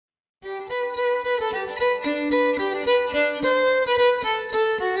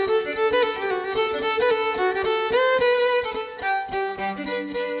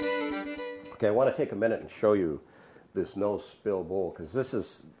take a minute and show you this no-spill bowl, because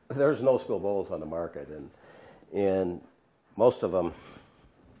there's no-spill bowls on the market, and most of them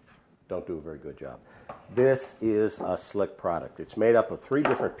don't do a very good job. This is a slick product. It's made up of 3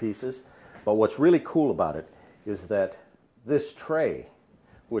 different pieces, but what's really cool about it is that this tray,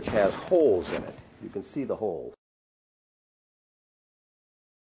 which has holes in it, you can see the holes.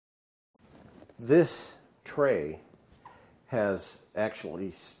 This tray has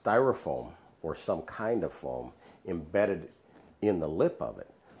actually styrofoam or some kind of foam embedded in the lip of it,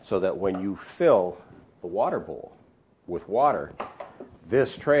 so that when you fill the water bowl with water,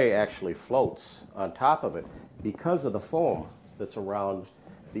 this tray actually floats on top of it because of the foam that's around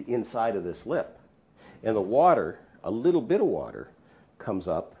the inside of this lip. And the water, a little bit of water, comes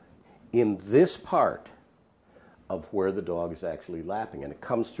up in this part of where the dog is actually lapping, and it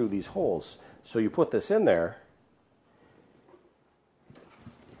comes through these holes. So you put this in there,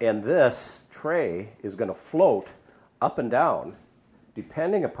 and this tray is going to float up and down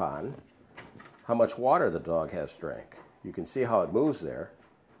depending upon how much water the dog has drank. You can see how it moves there.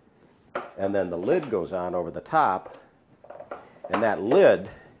 And then the lid goes on over the top, and that lid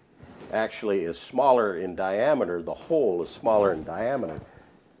actually is smaller in diameter. The hole is smaller in diameter,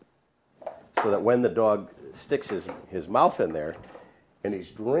 so that when the dog sticks his mouth in there and he's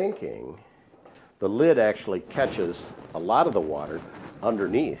drinking, the lid actually catches a lot of the water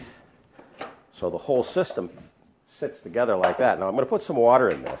underneath. So the whole system sits together like that. Now I'm going to put some water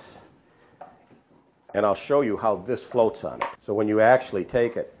in this, and I'll show you how this floats on it. So when you actually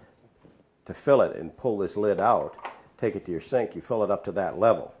take it to fill it and pull this lid out, take it to your sink, you fill it up to that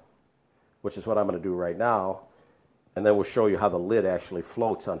level, which is what I'm going to do right now, and then we'll show you how the lid actually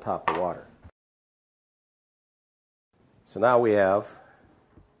floats on top of the water. So now we have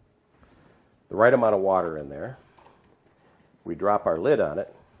the right amount of water in there. We drop our lid on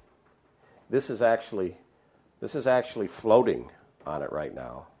it. This is actually floating on it right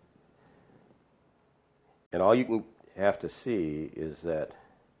now. And all you can have to see is that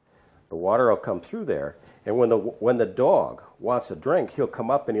the water will come through there, and when the dog wants a drink, he'll come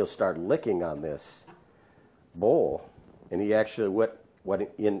up and he'll start licking on this bowl. And he actually, what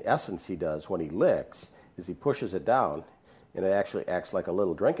in essence he does when he licks is he pushes it down, and it actually acts like a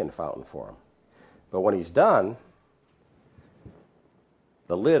little drinking fountain for him. But when he's done,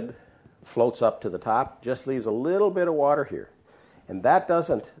 the lid floats up to the top, just leaves a little bit of water here. And that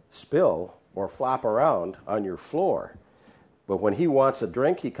doesn't spill or flop around on your floor. But when he wants a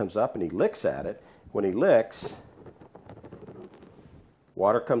drink, he comes up and he licks at it. When he licks,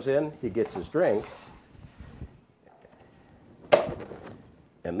 water comes in, he gets his drink,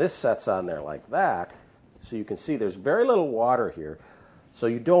 and this sets on there like that. So you can see there's very little water here. So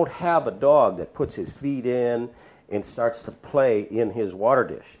you don't have a dog that puts his feet in and starts to play in his water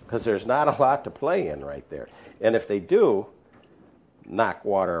dish, because there's not a lot to play in right there. And if they do knock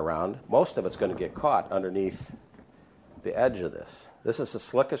water around, most of it's going to get caught underneath the edge of this. This is the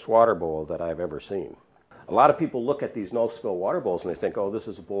slickest water bowl that I've ever seen. A lot of people look at these no-spill water bowls and they think, oh, this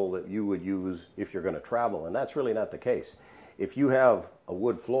is a bowl that you would use if you're going to travel, and that's really not the case. If you have a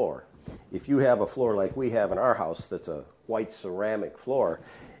wood floor, if you have a floor like we have in our house that's a white ceramic floor,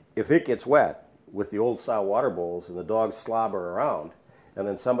 if it gets wet with the old-style water bowls and the dogs slobber around and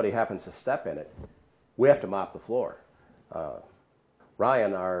then somebody happens to step in it, we have to mop the floor.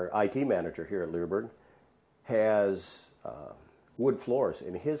 Ryan, our IT manager here at Learburg, has wood floors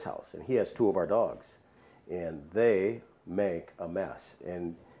in his house, and he has 2 of our dogs, and they make a mess.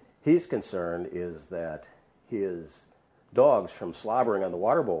 And his concern is that his dogs, from slobbering on the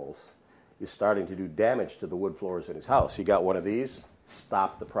water bowls, is starting to do damage to the wood floors in his house. You got one of these,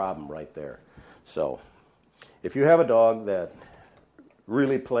 stop the problem right there. So if you have a dog that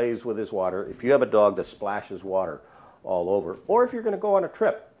really plays with his water, if you have a dog that splashes water all over, or if you're going to go on a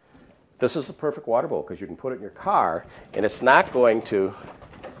trip, this is the perfect water bowl, because you can put it in your car and it's not going to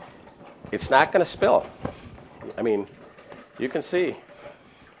spill. I mean, you can see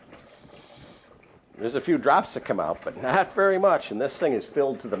there's a few drops that come out, but not very much, and this thing is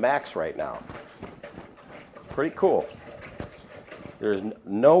filled to the max right now. Pretty cool. There's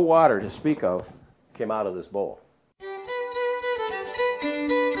no water to speak of came out of this bowl.